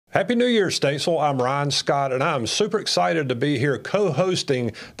Happy New Year, Statesville. I'm Rhyne Scott, and I'm super excited to be here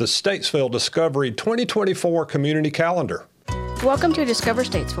co-hosting the Statesville Discovery 2024 Community Calendar. Welcome to Discover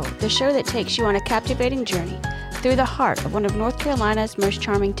Statesville, the show that takes you on a captivating journey through the heart of one of North Carolina's most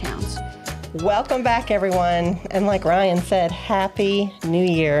charming towns. Welcome back, everyone. And like Ryan said, Happy New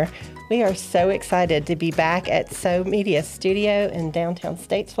Year. We are so excited to be back at So Media Studio in downtown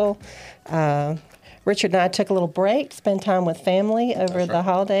Statesville. Richard and I took a little break to spend time with family over the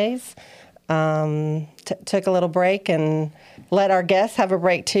holidays. Took a little break and let our guests have a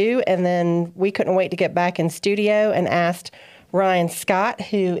break too. And then we couldn't wait to get back in studio and asked Rhyne Scott,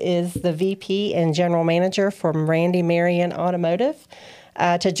 who is the VP and General Manager for Marion Automotive,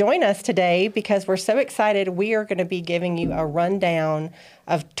 to join us today because we're so excited. We are going to be giving you a rundown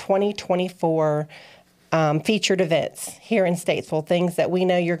of 2024 featured events here in Statesville, things that we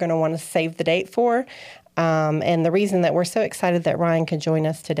know you're going to want to save the date for. And the reason that we're so excited that Ryan could join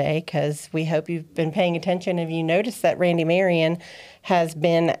us today, because we hope you've been paying attention and you noticed that Marion has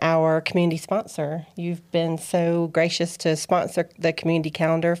been our community sponsor. You've been so gracious to sponsor the community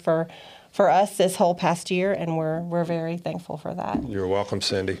calendar for us this whole past year, and we're very thankful for that. You're welcome,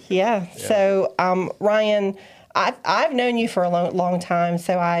 Cindy. Yeah. So, Ryan, I've known you for a long time,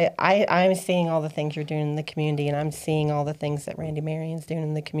 so I'm seeing all the things you're doing in the community, and I'm seeing all the things that Marion's doing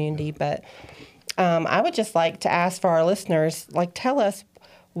in the community. But I would just like to ask for our listeners, tell us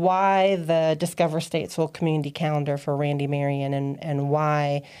why the Discover Statesville Community Calendar for Marion, and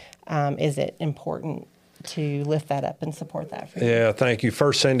why is it important to lift that up and support that for you. Yeah, thank you.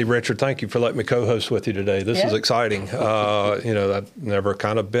 First, Cindy, Richard, thank you for letting me co-host with you today. This is exciting. I've never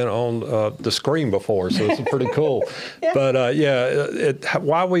kind of been on the screen before, so this is pretty cool. But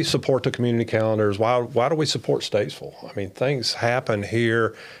why we support the community calendars, why do we support Statesville? I mean, things happen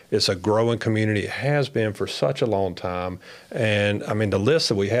here. It's a growing community. It has been for such a long time. And I mean, the list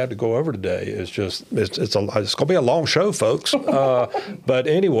that we had to go over today is just, it's going to be a long show, folks. But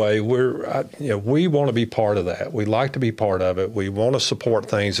anyway, we want to be part of that. We like to be part of it. We want to support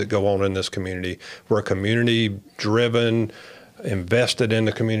things that go on in this community. We're a community-driven, invested in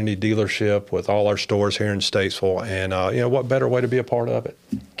the community dealership with all our stores here in Statesville. And, what better way to be a part of it?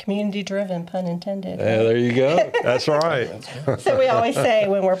 Community-driven, pun intended. Yeah, there you go. That's right. So we always say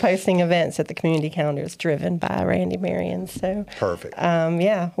when we're posting events that the community calendar is driven by Marion. So perfect.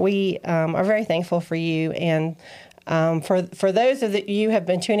 We are very thankful for you. And for those of you who have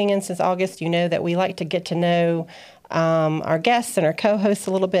been tuning in since August, you know that we like to get to know our guests and our co-hosts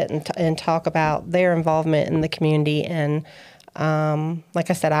a little bit and talk about their involvement in the community. And like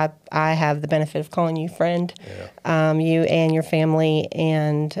I said, I have the benefit of calling you friend, you and your family,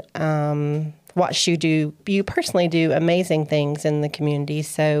 and watch you do. You personally do amazing things in the community.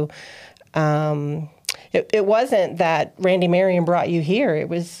 So it wasn't that Marion brought you here. It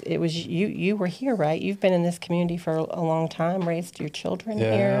was you. You were here, right? You've been in this community for a long time, raised your children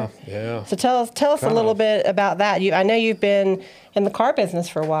here. Yeah. So tell us a little bit about that. I know you've been in the car business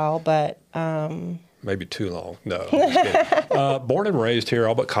for a while, but. Maybe too long. No, I'm just kidding. Born and raised here,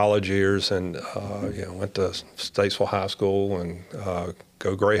 all but college years, and went to Statesville High School and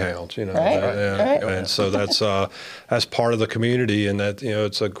go Greyhounds. Right. And so that's part of the community, and that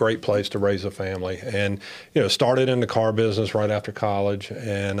it's a great place to raise a family. And started in the car business right after college,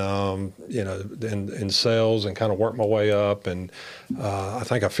 and in sales, and kind of worked my way up. And I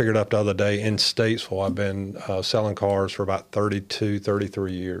think I figured out the other day in Statesville, I've been selling cars for about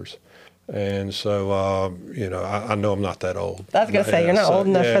 33 years. And so, I know I'm not that old. I was going to say, you're not old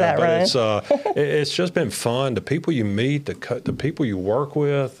enough for that, Ryan. It's just been fun. The people you meet, the people you work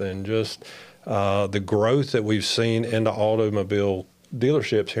with, and just the growth that we've seen in the automobile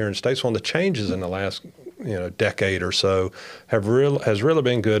dealerships here in Statesville, and the changes in the last decade or so has really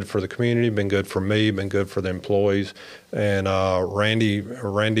been good for the community, been good for me, been good for the employees. And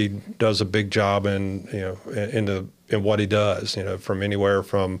Randy does a big job in what he does, from anywhere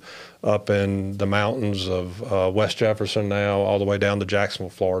from up in the mountains of West Jefferson now all the way down to Jacksonville,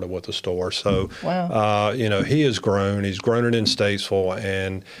 Florida with the store. So, wow. He has grown. He's grown it in Statesville,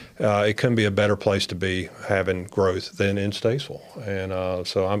 and it couldn't be a better place to be having growth than in Statesville. And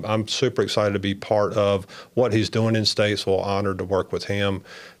so I'm super excited to be part of what he's doing in Statesville, honored to work with him.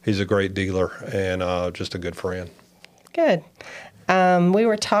 He's a great dealer and just a good friend. Good. We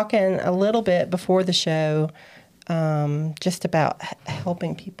were talking a little bit before the show just about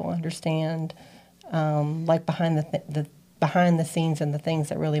helping people understand, behind the scenes and the things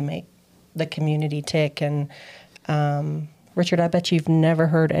that really make the community tick. And Richard, I bet you've never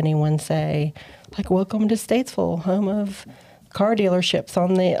heard anyone say, welcome to Statesville, home of car dealerships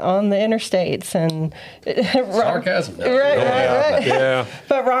on the interstates and sarcasm. No. Right. Yeah.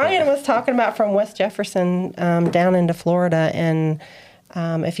 But Ryan was talking about from West Jefferson down into Florida, and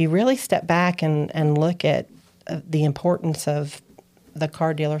if you really step back and look at the importance of the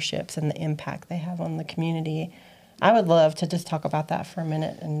car dealerships and the impact they have on the community, I would love to just talk about that for a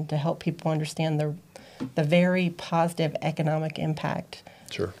minute and to help people understand the very positive economic impact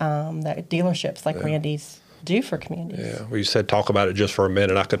that dealerships like Randy's do for communities. Yeah, well, you said talk about it just for a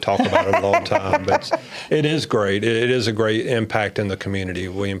minute. I could talk about it a long time, but it is great. It is a great impact in the community.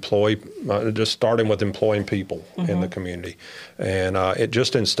 We employ, just starting with employing people in the community. And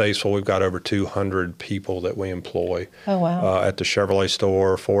just in Statesville, we've got over 200 people that we employ. Oh, wow. At the Chevrolet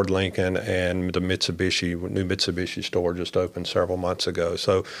store, Ford Lincoln, and the new Mitsubishi store just opened several months ago.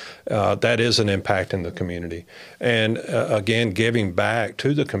 So that is an impact in the community. And again, giving back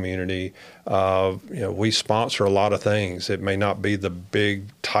to the community, we sponsor a lot of things. It may not be the big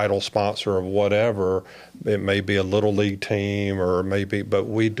title sponsor of whatever. It may be a little league team, but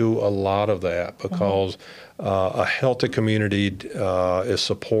we do a lot of that because a healthy community is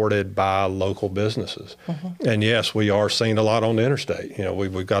supported by local businesses. And yes, we are seen a lot on the interstate.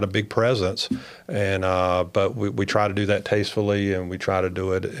 We've got a big presence, and but we try to do that tastefully, and we try to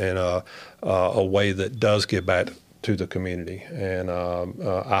do it in a way that does give back to the community, and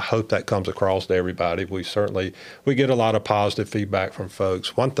I hope that comes across to everybody. We get a lot of positive feedback from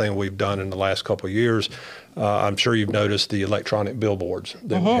folks. One thing we've done in the last couple of years, I'm sure you've noticed the electronic billboards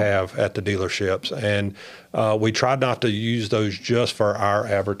that we have at the dealerships, and we try not to use those just for our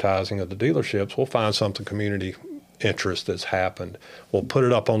advertising of the dealerships. We'll find something community interest that's happened. We'll put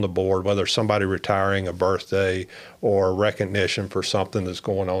it up on the board, whether it's somebody retiring, a birthday, or recognition for something that's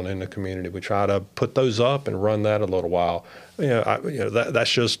going on in the community. We try to put those up and run that a little while.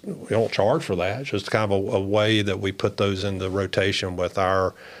 That's just, we don't charge for that. It's just kind of a way that we put those in the rotation with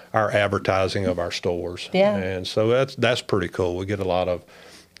our advertising of our stores. Yeah. And so that's pretty cool. We get a lot of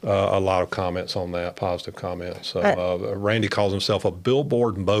comments on that, positive comments. So Randy calls himself a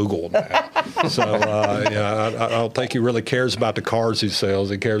billboard mogul now. So I don't think he really cares about the cars he sells.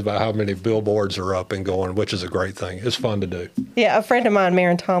 He cares about how many billboards are up and going, which is a great thing. It's fun to do. Yeah, a friend of mine,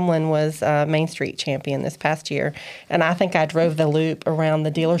 Marion Tomlin, was Main Street champion this past year, and I think I drove the loop around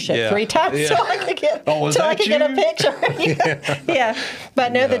the dealership 3 times till I could get a picture. Yeah.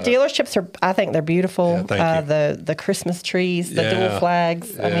 But no, the dealerships I think they're beautiful. Yeah, the Christmas trees, the dual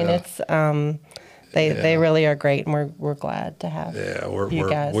flags. I mean, it's they really are great, and we're glad to have you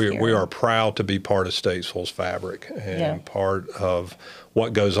guys here. We are proud to be part of Statesville's fabric and part of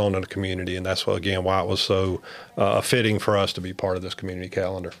what goes on in the community, and that's why it was so fitting for us to be part of this community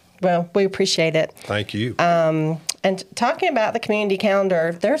calendar. Well, we appreciate it. Thank you. And talking about the community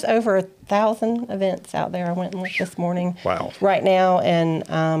calendar, there's over 1,000 events out there. I went and looked this morning. Wow. Right now,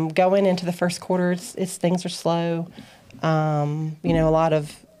 and going into the first quarter, things are slow. A lot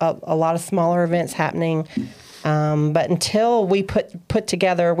of smaller events happening. But until we put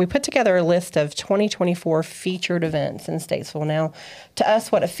together a list of 2024 featured events in Statesville. Now, to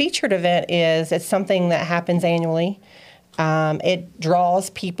us, what a featured event is, it's something that happens annually. It draws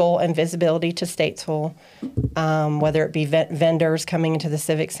people and visibility to Statesville, whether it be vendors coming into the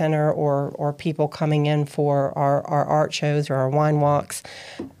Civic Center or people coming in for our art shows or our wine walks.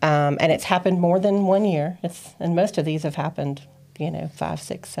 And it's happened more than 1 year. And most of these have happened, 5,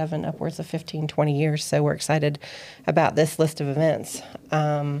 6, 7, upwards of 15, 20 years. So we're excited about this list of events.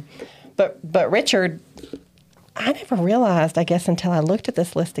 But Richard, I never realized, I guess, until I looked at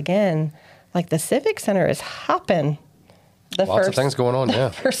this list again, like the Civic Center is hopping. Lots of things going on, yeah.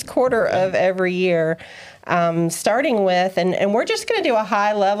 First quarter of every year, starting with, and we're just going to do a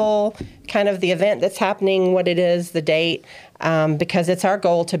high level kind of the event that's happening, what it is, the date, because it's our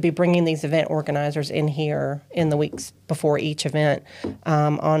goal to be bringing these event organizers in here in the weeks before each event.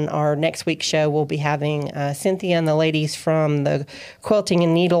 On our next week's show, we'll be having Cynthia and the ladies from the Quilting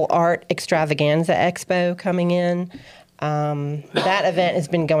and Needle Art Extravaganza Expo coming in. That event has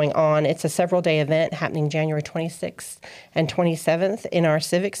been going on. It's a several-day event happening January 26th and 27th in our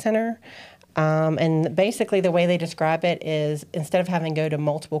Civic Center. And basically the way they describe it is instead of having to go to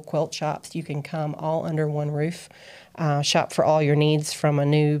multiple quilt shops, you can come all under one roof, shop for all your needs from a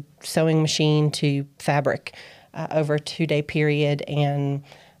new sewing machine to fabric over a 2-day period. And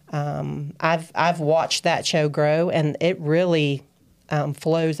I've watched that show grow, and it really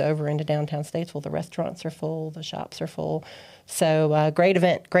flows over into downtown Statesville. The restaurants are full, the shops are full. So great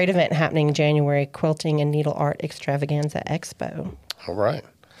event happening January, Quilting and Needle Art Extravaganza Expo. All right.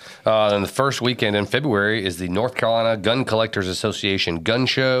 And the first weekend in February is the North Carolina Gun Collectors Association Gun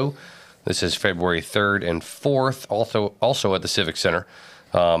Show. This is February 3rd and 4th, also at the Civic Center.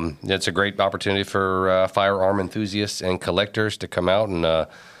 It's a great opportunity for firearm enthusiasts and collectors to come out and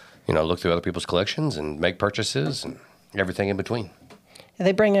look through other people's collections and make purchases and everything in between.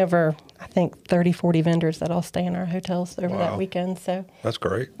 They bring over, I think, 30, 40 vendors that all stay in our hotels over that weekend. So that's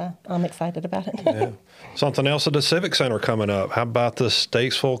great. I'm excited about it. Yeah. Something else at the Civic Center coming up. How about the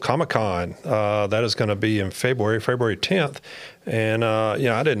Statesville Comic-Con? That is going to be in February 10th. And,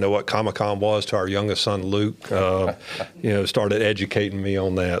 I didn't know what Comic-Con was till our youngest son, Luke, started educating me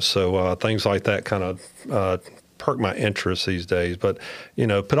on that. So things like that kind of perk my interest these days. But,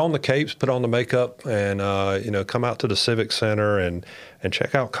 put on the capes, put on the makeup, and, come out to the Civic Center and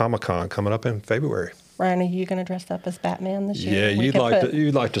check out Comic-Con coming up in February. Ryan, are you going to dress up as Batman this year? Yeah,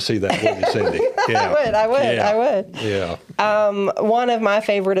 you'd like to see that, wouldn't you, Cindy? Yeah. I would. Yeah. One of my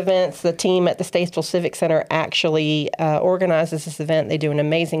favorite events, the team at the Statesville Civic Center actually organizes this event. They do an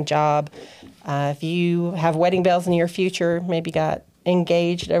amazing job. If you have wedding bells in your future, maybe got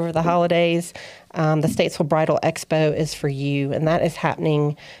engaged over the holidays, the Statesville Bridal Expo is for you, and that is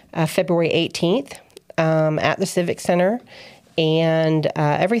happening February 18th at the Civic Center. And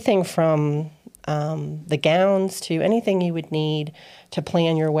everything from the gowns to anything you would need to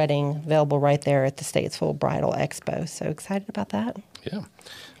plan your wedding available right there at the Statesville Bridal Expo. So excited about that. Yeah.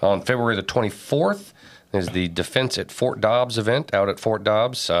 On February the 24th is the Defense at Fort Dobbs event out at Fort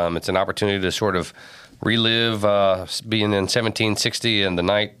Dobbs. It's an opportunity to sort of relive being in 1760 and the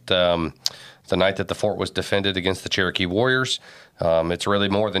night that the fort was defended against the Cherokee Warriors. It's really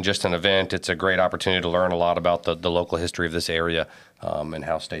more than just an event. It's a great opportunity to learn a lot about the local history of this area and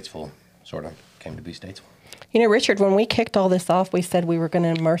how Statesville sort of came to be Statesville. Richard, when we kicked all this off, we said we were going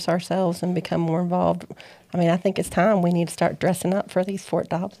to immerse ourselves and become more involved. I think it's time we need to start dressing up for these Fort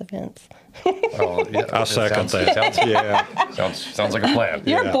Dobbs events. Oh, yeah, I'll second that. Sounds like a plan.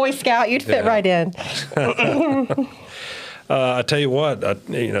 You're a Boy Scout. You'd fit right in. I tell you what,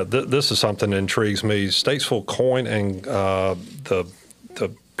 this is something that intrigues me. Statesville Coin and the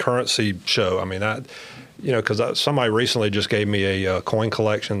currency show. Because somebody recently just gave me a coin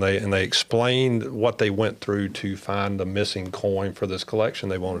collection. They explained what they went through to find the missing coin for this collection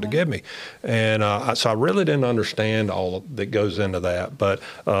they wanted to give me. And so I really didn't understand all that goes into that. But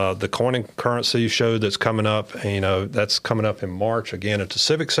the coin and currency show that's coming up, that's coming up in March, again, at the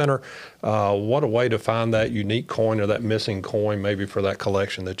Civic Center. What a way to find that unique coin or that missing coin maybe for that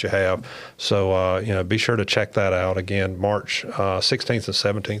collection that you have. So, be sure to check that out. Again, March 16th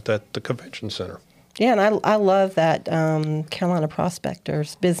and 17th at the Convention Center. Yeah, and I love that Carolina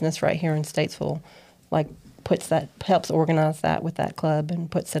Prospectors business right here in Statesville, helps organize that with that club and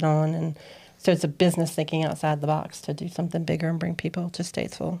puts it on. And so it's a business thinking outside the box to do something bigger and bring people to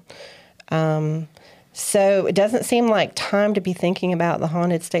Statesville. So it doesn't seem like time to be thinking about the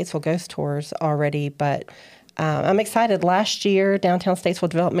haunted Statesville ghost tours already, but I'm excited. Last year, Downtown Statesville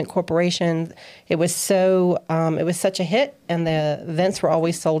Development Corporation, it was such a hit, and the events were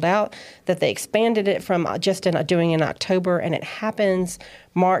always sold out, that they expanded it from doing in October, and it happens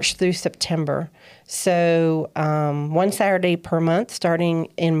March through September. So one Saturday per month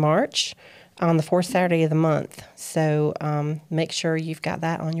starting in March on the fourth Saturday of the month. So make sure you've got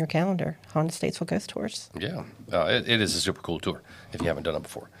that on your calendar, Haunted Statesville Ghost Tours. Yeah, it is a super cool tour if you haven't done it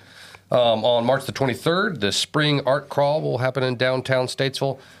before. On March the 23rd, the Spring Art Crawl will happen in downtown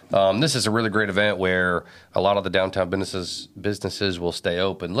Statesville. This is a really great event where a lot of the downtown businesses will stay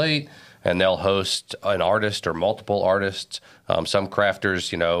open late, and they'll host an artist or multiple artists, some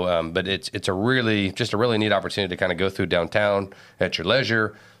crafters, but it's a really neat opportunity to kind of go through downtown at your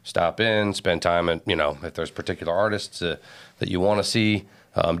leisure, stop in, spend time, and if there's particular artists that you want to see.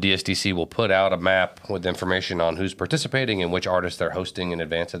 DSDC will put out a map with information on who's participating and which artists they're hosting in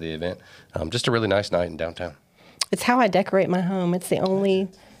advance of the event. Just a really nice night in downtown. It's how I decorate my home. It's the only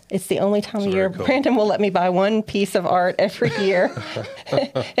time of year cool. Brandon will let me buy one piece of art every year.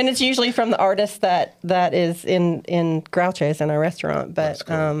 And it's usually from the artist that is in Groucho's in our restaurant. But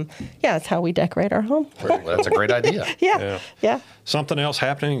cool. It's how we decorate our home. Well, that's a great idea. Yeah. Something else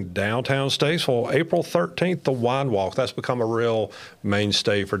happening downtown Statesville, April 13th, the Wine Walk. That's become a real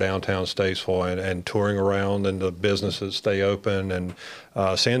mainstay for downtown Statesville, and touring around and the businesses stay open and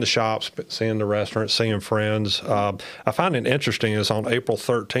seeing the shops, seeing the restaurants, seeing friends. I find it interesting. It's on April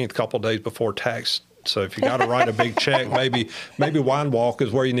 13th, a couple of days before tax. So if you got to write a big check, maybe Wine Walk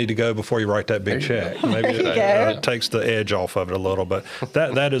is where you need to go before you write that big check. Maybe it takes the edge off of it a little. But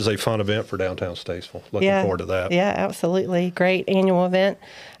that is a fun event for downtown Statesville. Looking forward to that. Yeah, absolutely. Great annual event.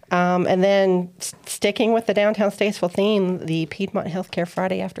 And then sticking with the downtown Statesville theme, the Piedmont Healthcare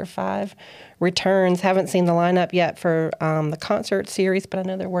Friday After 5 returns. Haven't seen the lineup yet for the concert series, but I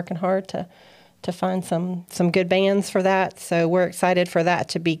know they're working hard to find some good bands for that. So we're excited for that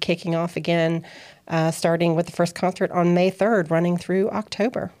to be kicking off again, starting with the first concert on May 3rd, running through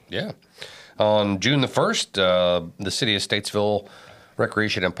October. Yeah. On June the 1st, the City of Statesville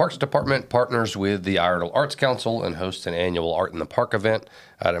Recreation and Parks Department partners with the Iredell Arts Council and hosts an annual Art in the Park event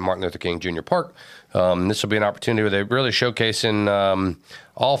out at Martin Luther King Jr. Park. This will be an opportunity where they're really showcasing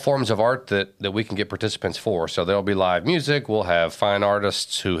all forms of art that we can get participants for. So there'll be live music. We'll have fine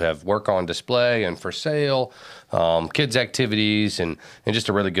artists who have work on display and for sale, kids' activities, and just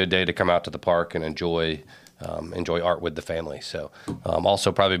a really good day to come out to the park and enjoy art with the family. So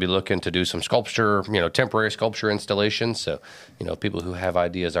also probably be looking to do some sculpture, temporary sculpture installations. So, people who have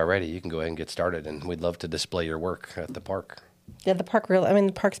ideas already, you can go ahead and get started, and we'd love to display your work at the park. Yeah, the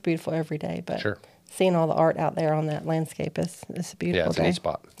park's beautiful every day, but sure. Seeing all the art out there on that landscape is a beautiful Yeah, it's day. a neat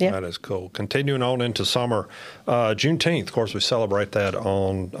spot. Yeah. That is cool. Continuing on into summer, Juneteenth, of course, we celebrate that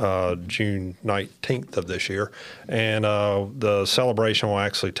on June 19th of this year. And the celebration will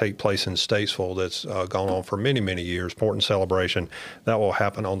actually take place in Statesville. That's gone on for many, many years. Important celebration. That will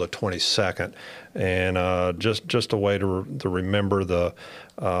happen on the 22nd. And just a way to remember the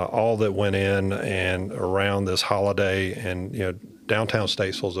all that went in and around this holiday. And, downtown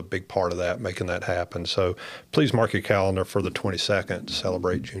Statesville is a big part of that, making that happen. So please mark your calendar for the 22nd to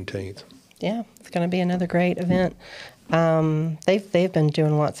celebrate Juneteenth. Yeah, it's going to be another great event. They've been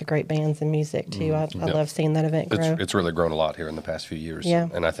doing lots of great bands and music too. I love seeing that event grow. It's really grown a lot here in the past few years. Yeah.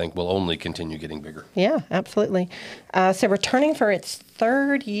 And I think will only continue getting bigger. Yeah, absolutely. So returning for its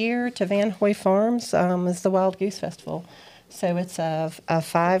third year to Van Hoy Farms is the Wild Goose Festival. So it's a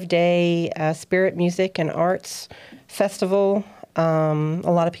 5-day spirit music and arts festival.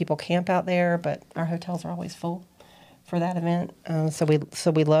 A lot of people camp out there, but our hotels are always full for that event. So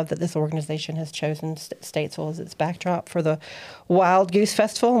we love that this organization has chosen Statesville as its backdrop for the Wild Goose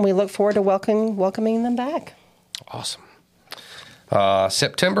Festival, and we look forward to welcoming them back. Awesome.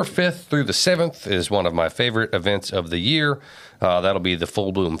 September 5th through the 7th is one of my favorite events of the year. That'll be the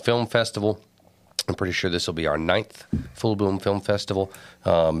Full Bloom Film Festival. I'm pretty sure this will be our 9th Full Bloom Film Festival.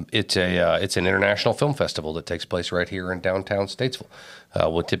 It's an international film festival that takes place right here in downtown Statesville.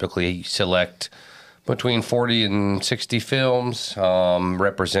 We'll typically select between 40 and 60 films,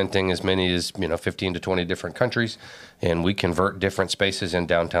 representing as many as 15 to 20 different countries, and we convert different spaces in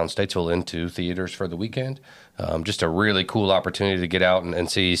downtown Statesville into theaters for the weekend. Just a really cool opportunity to get out and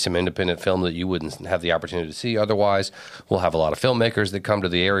see some independent film that you wouldn't have the opportunity to see otherwise. We'll have a lot of filmmakers that come to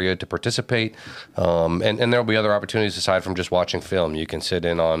the area to participate, and there'll be other opportunities aside from just watching film. You can sit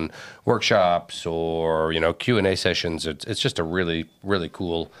in on workshops or Q&A sessions. It's just a really, really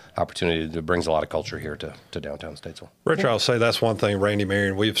cool opportunity that brings a lot of culture here to downtown Statesville. Richard, I'll say that's one thing, Randy,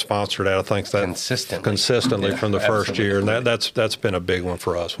 Marion, we've sponsored that. I think that consistently from the first year, and that's been a big one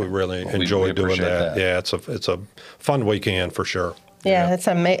for us. We really enjoy doing that. Yeah, it's a fun weekend for sure. Yeah, it's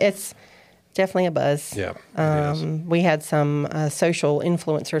definitely a buzz. Yeah, we had some social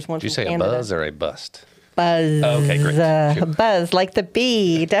influencers. One Did you from say Canada. a buzz or a bust? Buzz. Oh, okay, great. Buzz, like the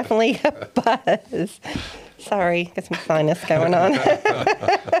bee. Definitely a buzz. Sorry, got some sinus going on.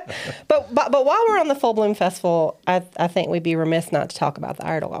 But while we're on the Full Bloom Festival, I think we'd be remiss not to talk about the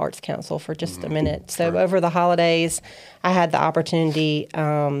Iredell Arts Council for just a minute. So over the holidays, I had the opportunity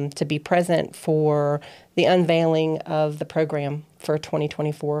to be present for the unveiling of the program for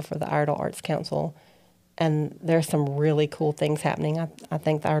 2024 for the Iredell Arts Council. And there's some really cool things happening. I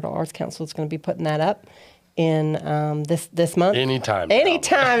think the Iredell Arts Council is going to be putting that up in this month. Anytime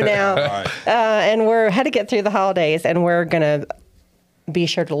now. Right. And we're had to get through the holidays, and we're going to be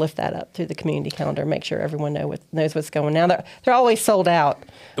sure to lift that up through the community calendar, make sure everyone knows what's going on. They're always sold out.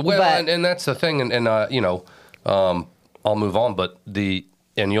 Well, and that's the thing, and I'll move on, but I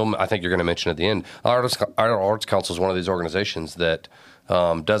think you're going to mention at the end, Iredell Arts Council is one of these organizations that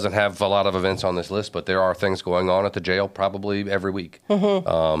doesn't have a lot of events on this list, but there are things going on at the jail probably every week.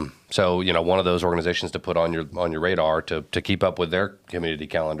 Mm-hmm. So one of those organizations to put on your radar to keep up with their community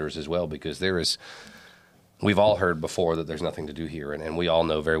calendars as well, because we've all heard before that there's nothing to do here, and we all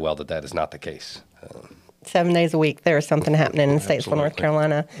know very well that is not the case. 7 days a week, there is something happening in Statesville, North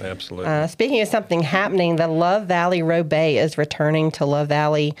Carolina. Absolutely. Speaking of something happening, the Love Valley Robay is returning to Love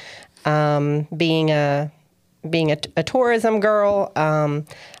Valley, being a tourism girl.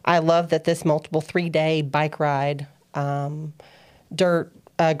 I love that this multiple 3-day bike ride, gravel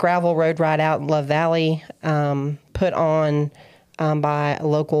road ride out in Love Valley, put on by a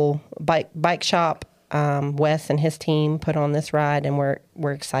local bike shop, Wes and his team put on this ride, and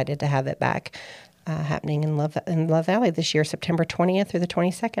we're excited to have it back happening in Love Valley this year, September 20th through the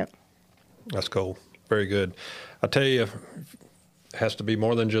 22nd. That's cool. Very good. I tell you, it has to be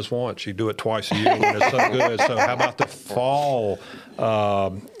more than just once. You do it twice a year when it's so good. So how about the fall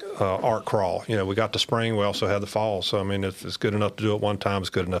art crawl? You know, we got the spring. We also have the fall. So, I mean, if it's good enough to do it one time, it's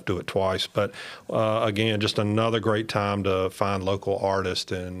good enough to do it twice. But, again, just another great time to find local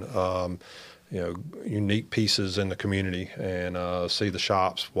artists and, unique pieces in the community and see the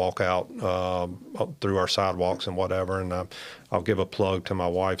shops, walk out through our sidewalks and whatever. And I'll give a plug to my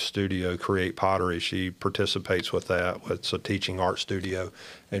wife's studio, Create Pottery. She participates with that. It's a teaching art studio,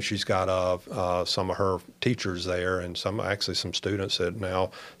 and she's got some of her teachers there and some students that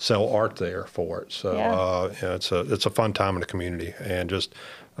now sell art there for it. So it's a fun time in the community and just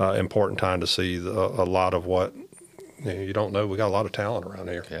important time to see a lot of what. You don't know. We got a lot of talent around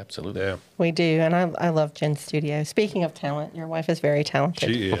here. Yeah, absolutely. Yeah, we do. And I love Jen's studio. Speaking of talent, your wife is very talented.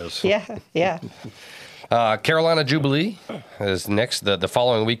 She is. Yeah. Carolina Jubilee is next, the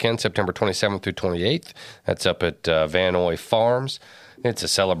following weekend, September 27th through 28th. That's up at Van Oy Farms. It's a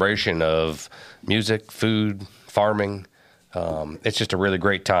celebration of music, food, farming. It's just a really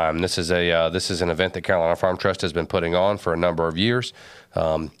great time. This is an event that Carolina Farm Trust has been putting on for a number of years.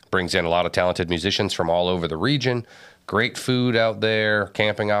 Brings in a lot of talented musicians from all over the region. Great food out there,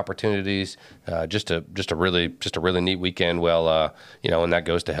 camping opportunities. Just a really neat weekend. Well, and that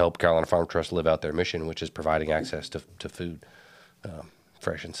goes to help Carolina Farm Trust live out their mission, which is providing access to food,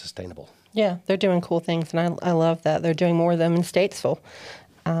 fresh and sustainable. Yeah, they're doing cool things, and I love that they're doing more of them in Statesville.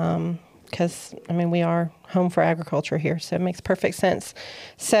 Because, we are home for agriculture here, so it makes perfect sense.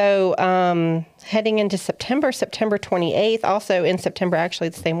 So heading into September 28th, also in September, actually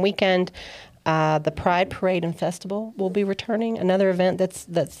the same weekend, the Pride Parade and Festival will be returning, another event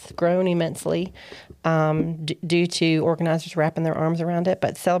that's grown immensely due to organizers wrapping their arms around it,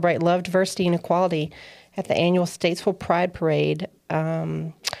 but celebrate love, diversity, and equality at the annual Statesville Pride Parade,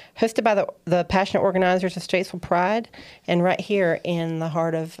 hosted by the passionate organizers of Statesville Pride, and right here in the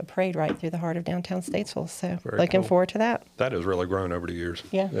heart of a parade, right through the heart of downtown Statesville. So looking forward to that. That has really grown over the years.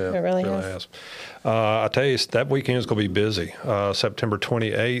 Yeah, it really has. I tell you, that weekend is going to be busy. September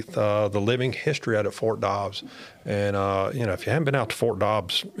 28th, the Living History at Fort Dobbs. And, if you haven't been out to Fort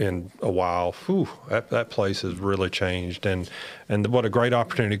Dobbs in a while, that place has really changed. And what a great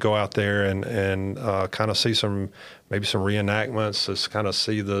opportunity to go out there and kind of see maybe some reenactments, just kind of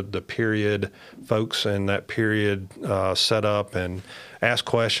see the period folks in that period set up and ask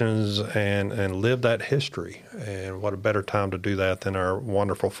questions and live that history. And what a better time to do that than our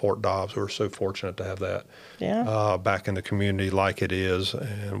wonderful Fort Dobbs. We're so fortunate to have that back in the community like it is,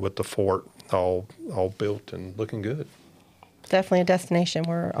 and with the fort all built and looking good. Definitely a destination.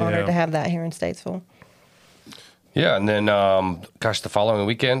 We're honored to have that here in Statesville. Yeah, and then, the following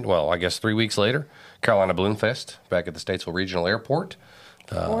weekend, well, I guess 3 weeks later, Carolina Balloon Fest back at the Statesville Regional Airport.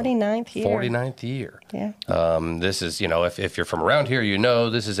 49th year. 49th year. Yeah. This is, if you're from around here,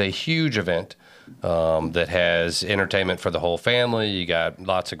 this is a huge event that has entertainment for the whole family. You got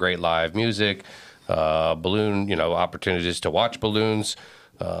lots of great live music, balloon, opportunities to watch balloons.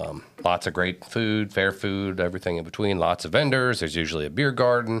 Lots of great food, fair food, everything in between. Lots of vendors. There's usually a beer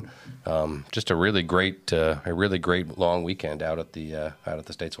garden. Just a really great long weekend out at the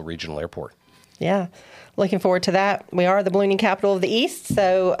Statesville Regional Airport. Yeah, looking forward to that. We are the ballooning capital of the East,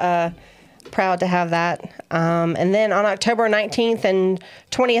 so proud to have that. And then on October 19th and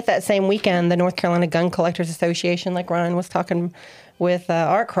 20th, that same weekend, the North Carolina Gun Collectors Association, like Ryan was talking with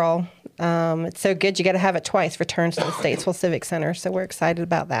Art Crawl. It's so good you got to have it twice. Returns to the Statesville Civic Center, so we're excited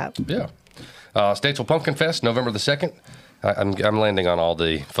about that. Yeah, Statesville Pumpkin Fest, November the 2nd. I'm landing on all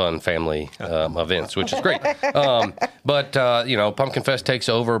the fun family events, which is great. But Pumpkin Fest takes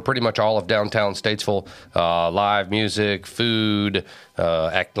over pretty much all of downtown Statesville. Live music, food,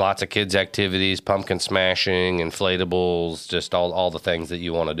 lots of kids' activities, pumpkin smashing, inflatables, just all the things that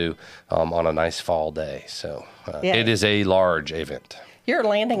you want to do on a nice fall day. So it is a large event. You're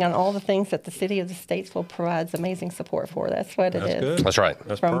landing on all the things that the city of the Statesville provides amazing support for. That's what it is. Good. That's right.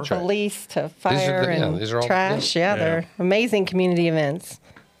 That's From perfect. police to fire and these are all, trash. Yeah, they're amazing community events.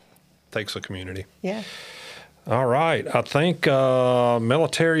 Takes a community. Yeah. All right. I think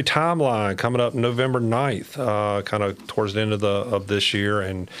military timeline coming up November 9th, kind of towards the end of this year.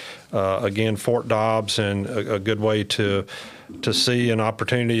 And again, Fort Dobbs, and a good way to to see an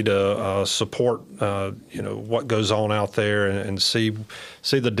opportunity to support, what goes on out there and see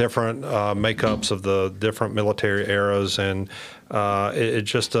the different makeups of the different military eras. And it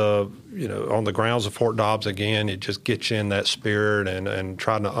just, on the grounds of Fort Dobbs, again, it just gets you in that spirit and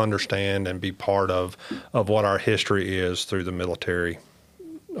trying to understand and be part of what our history is through the military.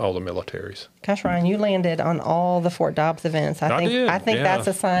 All the militaries. Gosh, Ryan, you landed on all the Fort Dobbs events. I think that's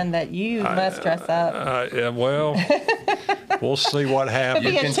a sign that you must dress up. Yeah, well, we'll see what happens.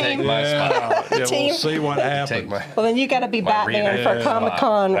 You can take my spot. Yeah, we'll see what happens. Well, then you got to be Batman for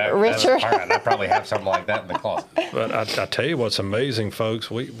Comic-Con, Richard. All right, I probably have something like that in the closet. But I tell you what's amazing, folks.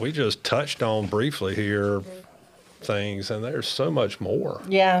 We just touched on briefly here things, and there's so much more.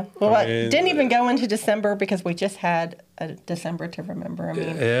 Yeah. Well, I didn't even go into December because we just had a December to remember. I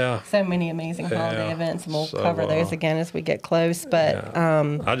mean, so many amazing holiday events, and we'll cover those again as we get close. But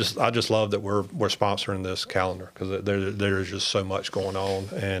I just love that we're sponsoring this calendar because there's just so much going on,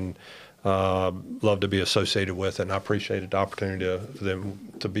 and love to be associated with it. And I appreciated the opportunity for them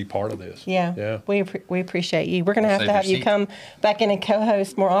to be part of this. Yeah. We appreciate you. We're going to have you come back in and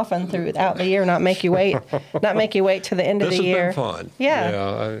co-host more often throughout the year, not make you wait to the end of the year. This has been fun.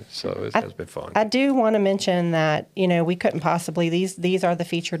 Yeah. So it has been fun. I do want to mention that, we couldn't possibly, these are the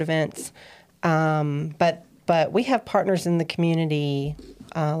featured events, but we have partners in the community,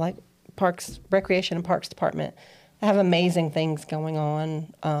 like Recreation and Parks Department, have amazing things going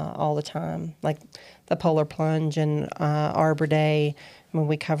on all the time, like the Polar Plunge and Arbor Day when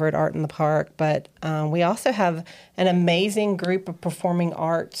we covered Art in the Park. But we also have an amazing group of performing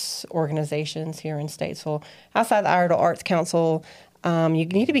arts organizations here in Statesville. Outside the Iredell Arts Council, you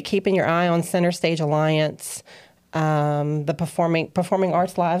need to be keeping your eye on Center Stage Alliance, the Performing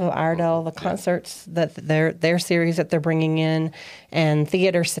Arts Live of Iredell, the concerts that their series that they're bringing in, and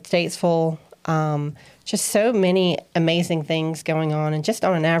Theater Statesville. Just so many amazing things going on, and just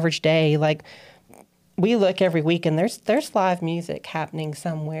on an average day, like we look every week, and there's live music happening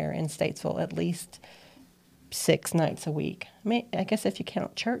somewhere in Statesville at least 6 nights a week. I mean, I guess if you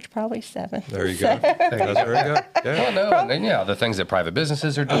count church, probably 7. There you go. That's very good. Yeah. Well, no, and the things that private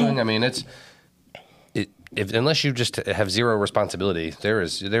businesses are doing. I mean, unless you just have zero responsibility, there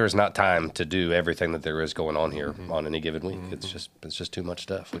is not time to do everything that there is going on here on any given week. Mm-hmm. It's just too much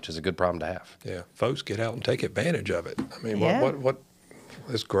stuff, which is a good problem to have. Yeah, folks, get out and take advantage of it. I mean, what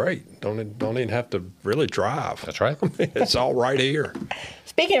it's great. Don't even have to really drive. That's right. I mean, it's all right here.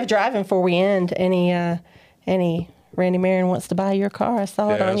 Speaking of driving, before we end, any Randy Marion wants to buy your car. I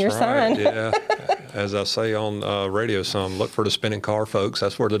saw it on your sign. Yeah. As I say on radio, look for the spinning car, folks.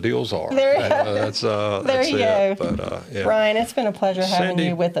 That's where the deals are. There you go. But, Ryan, it's been a pleasure having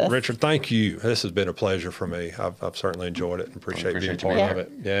you with us. Richard, thank you. This has been a pleasure for me. I've certainly enjoyed it and appreciate being part of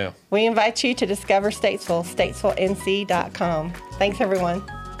it. Yeah. We invite you to discover Statesville, statesvillenc.com. Thanks, everyone.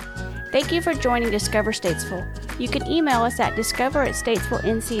 Thank you for joining Discover Statesville. You can email us at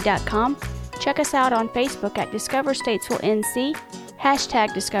discover@statesvillenc.com. Check us out on Facebook at Discover Statesville NC,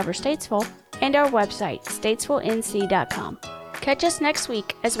 #Discover Statesville, and our website, statesvillenc.com. Catch us next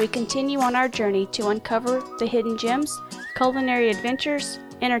week as we continue on our journey to uncover the hidden gems, culinary adventures,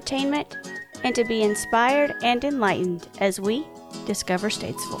 entertainment, and to be inspired and enlightened as we discover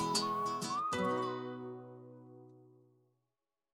Statesville.